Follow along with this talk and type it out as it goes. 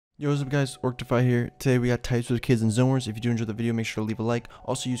Yo, what's up guys, Orctify here. Today we got types with kids and Zonewars. If you do enjoy the video, make sure to leave a like.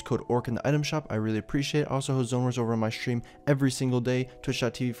 Also use code ORC in the item shop. I really appreciate it. I also host Zonewars over on my stream every single day,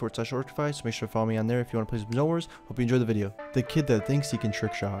 twitch.tv/Orctify. So make sure to follow me on there if you want to play some Zonewars. Hope you enjoy the video. The kid that thinks he can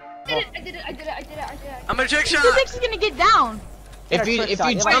trick shot. I did it. I'm gonna trick shot. Who thinks he's gonna get down? If you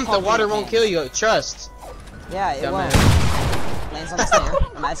jump, the water won't kill you. Trust. Yeah, it won't. Lands on the snare.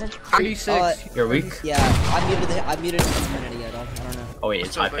 Imagine. 36. You're weak. Yeah, I muted the community. I don't know. Oh wait,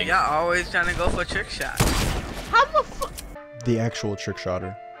 it's But y'all always trying to go for trick shot. How the fuck? The actual trick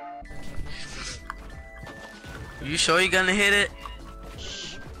shotter. You sure you gonna hit it?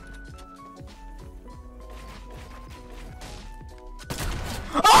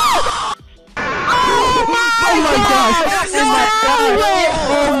 Oh my gosh! Oh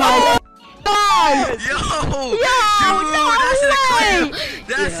my god! Yo! Dude, that's in a clip!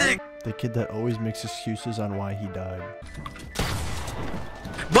 That's it! The kid that always makes excuses on why he died.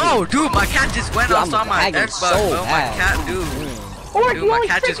 Bro, dude, my cat just went off on my Xbox, so bro. My cat, dude, my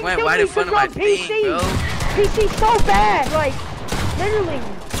cat just went right in front of my thing, bro. PC so bad, like, literally.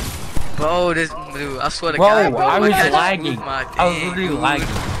 Bro, this dude, I swear to God, bro, I was cat just lagging. moved my I was thing, literally dude. lagging.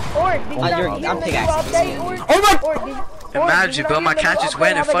 I'm pickaxing. Imagine, bro, my cat just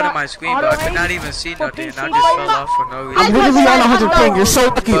went in front of my screen, bro. I could not even see nothing, and I just fell off for no reason. I'm literally on 100 ping. You're so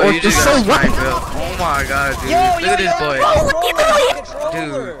lucky. Bro, you just got sniped, bro. Oh my God, dude. Look at this boy.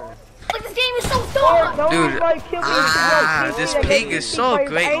 Dude. Like, this game is so dumb. Dude, this ping is so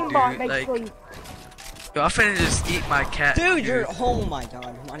great, dude. Like, yo, I'm finna just eat my cat. Dude, you're. Oh my god,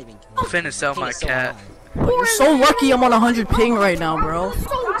 I'm not even kidding. I'm finna sell my cat. You're so lucky I'm on 100 ping right now, bro.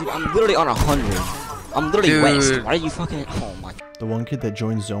 Dude, I'm literally on 100. I'm literally wasted. Why are you fucking? Oh my. The one kid that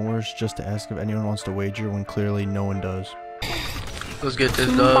joins Zonewars just to ask if anyone wants to wager when clearly no one does. Let's get this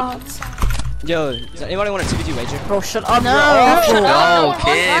dub. Yo, does anybody want a 2v2 wager? Bro, shut up. No,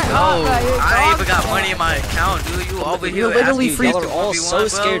 kid, no. I ain't even got money in my account, dude. You over here You're literally asking free. me to Y'all are all 1v1, so bro.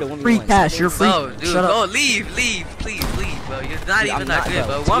 scared of 1v1. Free cash, you're free. Bro, dude, Shut go, up. leave, please, bro. You're not Dude, even I'm that not, good,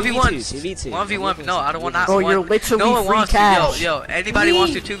 bro. bro. 1v1, 2v2. 1v1, no, I don't want that Bro, one. you're literally no one free wants cash. to, yo, anybody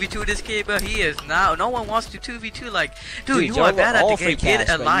wants to 2v2 this kid, bro, he is now. No one wants to 2v2, like, dude, you are bad at the game. Get it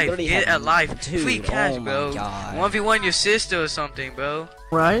alive, get it alive. Free cash, bro. 1v1 your sister or something, bro.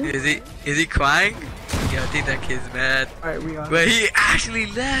 Right? Is he crying? Yeah, I think that kid's mad. Alright, we are. But he actually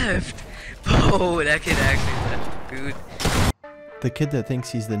left. Bro, that kid actually left, dude. The kid that thinks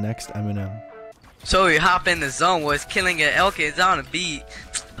he's the next Eminem. So we hop in the zone, was killing it. Okay, it's on the beat.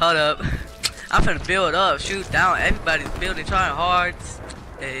 Hold up. I'm finna build up, shoot down. Everybody's building, trying hard.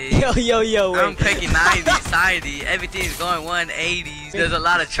 Hey. Yo, I'm picking 90, sidey. Everything's going 180s. There's a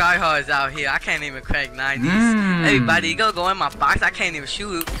lot of tryhards out here. I can't even crack 90s. Everybody go in my box. I can't even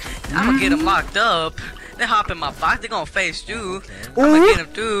shoot. I'm gonna get them locked up. They hop in my box. They gonna face through. I'm gonna get them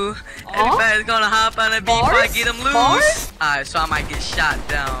through. Everybody's gonna hop on the beat before I get them loose. Alright, so I might get shot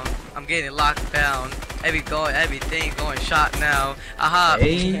down. I'm getting locked down. Everything going shot now. I hop.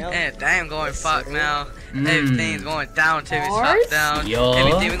 And damn, going fuck now. Everything's going down till it's shot down.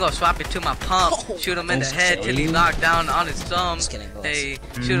 Everything we gonna swap it to my pump. Shoot him in the head till he locked down on his thumb. Hey,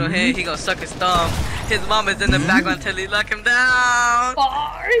 shoot him here, he gonna suck his thumb. His mama's in the background till he lock him down.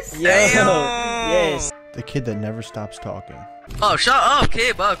 Bars. Yes. The kid that never stops talking. Oh, shut up,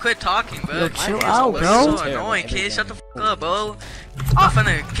 kid, bro. Quit talking, bro. Yo, chill out, bro. So annoying, kid. Shut the fuck up, bro. I'm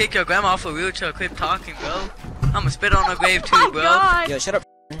finna kick your grandma off a wheelchair. Quit talking, bro. I'ma spit on her grave too, bro. Yo, shut up.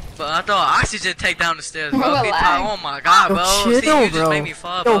 But I thought oxygen take down the stairs, bro. Oh my God, bro. Yo, See, chill, you just bro. made me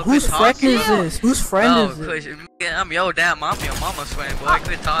fall, Yo, bro. whose friend is this? Whose friend is this? I'm your dad, mom, your mama's friend, boy.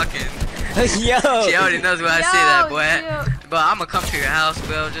 Quit talking. Yo. She already knows where I say that, boy. But I'ma come to your house,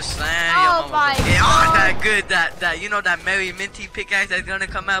 bro. Just slam your mama. That good, that you know that Mary Minty pickaxe that's gonna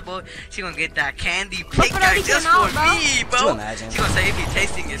come out, boy. She gonna get that candy pickaxe just for me, bro. She gonna say it be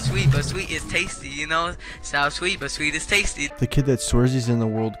tasting is sweet, but sweet is tasty, you know. Sounds sweet, but sweet is tasty. The kid that swears he's in the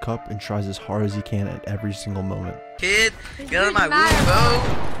World Cup and tries as hard as he can at every single moment. Kid, get out of my room, bro.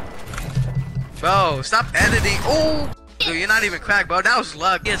 Bro, stop editing. Oh. Dude, you're not even cracked, bro. That was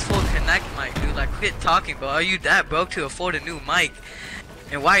luck. He has full connect mic, dude. Like, quit talking, bro. Are you that broke to afford a new mic?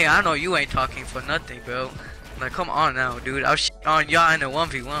 And why? I know you ain't talking for nothing, bro. Like, come on now, dude. I'll shit on y'all in a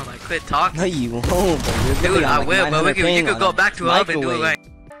 1v1. Like, quit talking. No, you won't, bro. Dude, I will, but you could go back to hub and do it right.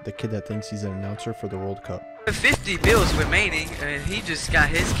 The kid that thinks he's an announcer for the World Cup. 50 bills remaining, and he just got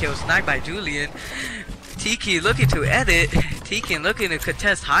his kill sniped by Julian. Tiki looking to edit. Tiki looking to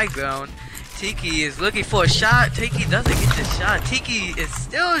contest high ground. Tiki is looking for a shot. Tiki doesn't get the shot. Tiki is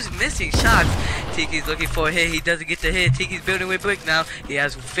still missing shots. Tiki's looking for a hit. He doesn't get the hit. Tiki's building with brick now. He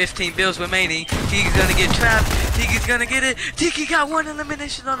has 15 builds remaining. Tiki's gonna get trapped. Tiki's gonna get it. Tiki got 1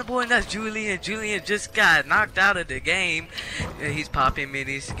 elimination on the board, and that's Julian. Julian just got knocked out of the game. He's popping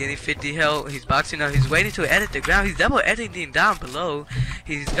minis, getting 50 health. He's boxing up. He's waiting to edit the ground. He's double editing down below.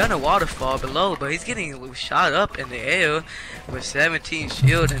 He's gonna waterfall below, but he's getting shot up in the air with 17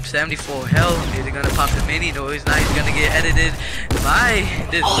 shield and 74 health. Is he gonna pop the mini? No, he's not. He's gonna get edited by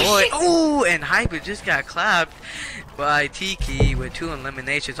this boy. Oh, and Hyper just got clapped by Tiki with 2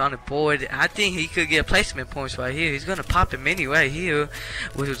 eliminations on the board. I think he could get placement points right here. He's gonna pop the mini right here,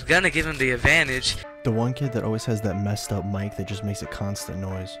 which was gonna give him the advantage. The one kid that always has that messed up mic that just makes a constant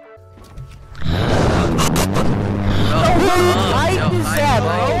noise. Is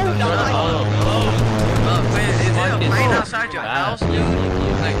there a plane outside your house, dude?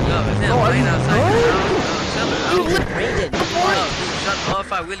 Like, is there a plane outside your house? Shut up,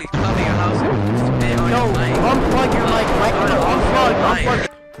 I really come to your house and stay on your mic. Unplug your mic right now. Unplug.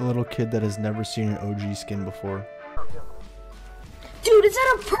 The little kid that has never seen an OG skin before. Dude, is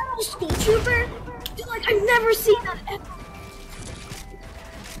that a purple school trooper? Dude, like, I've never seen that ever.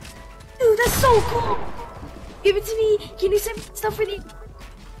 Dude, that's so cool. Give it to me. Can you send me stuff for the...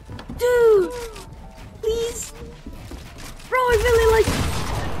 Dude, please. Bro, I really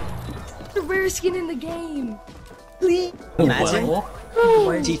like the rare skin in the game. Please. Imagine.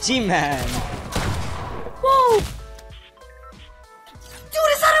 Bro. TT man. Whoa. Dude,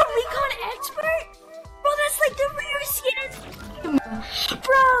 is that a recon expert? Bro, that's like the rare skin.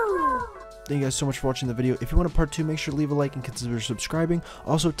 Bro. Thank you guys so much for watching the video. If you want a part 2, make sure to leave a like and consider subscribing.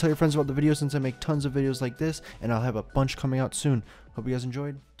 Also, tell your friends about the video since I make tons of videos like this, and I'll have a bunch coming out soon. Hope you guys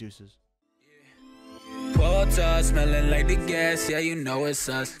enjoyed. Deuces. Smelling like the gas, yeah, you know it's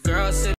us. Girl,